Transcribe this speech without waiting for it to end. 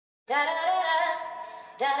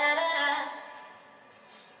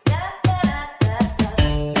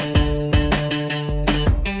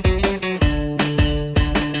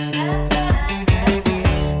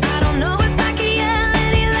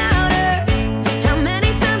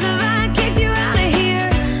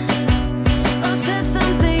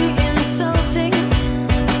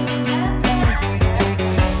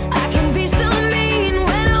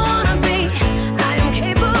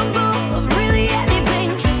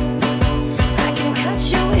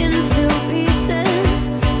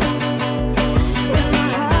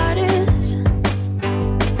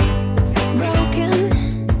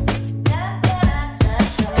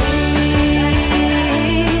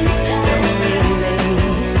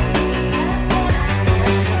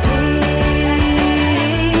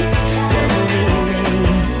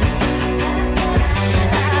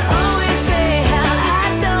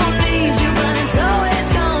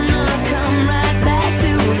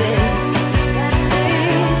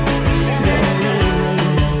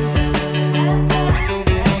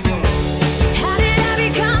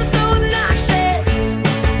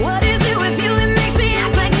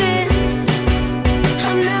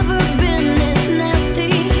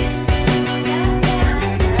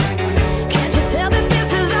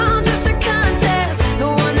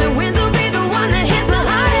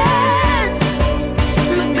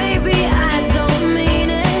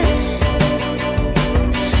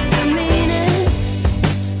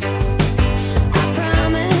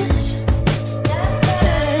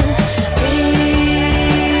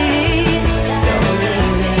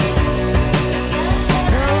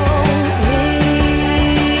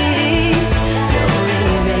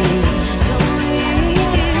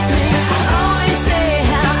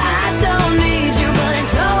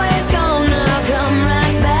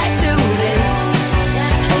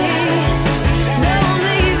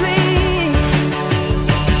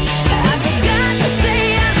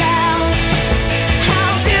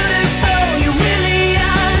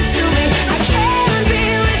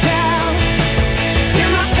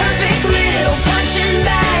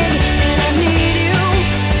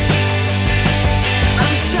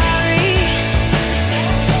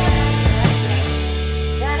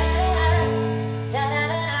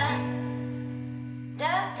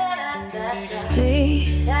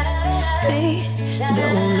Please, please,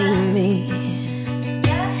 don't leave me.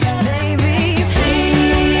 Baby,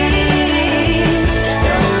 please,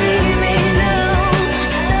 don't leave me, no,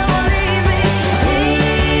 don't leave me.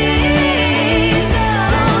 Please,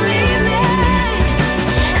 don't leave me.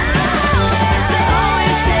 I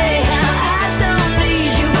always say how I don't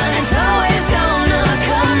need you, but it's always gonna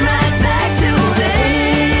come right back to this.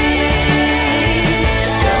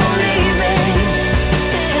 Don't leave me.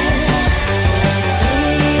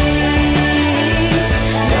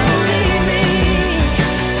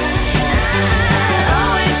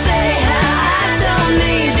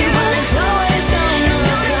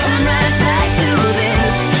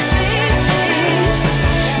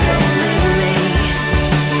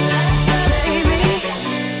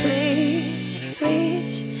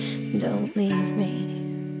 Don't leave me.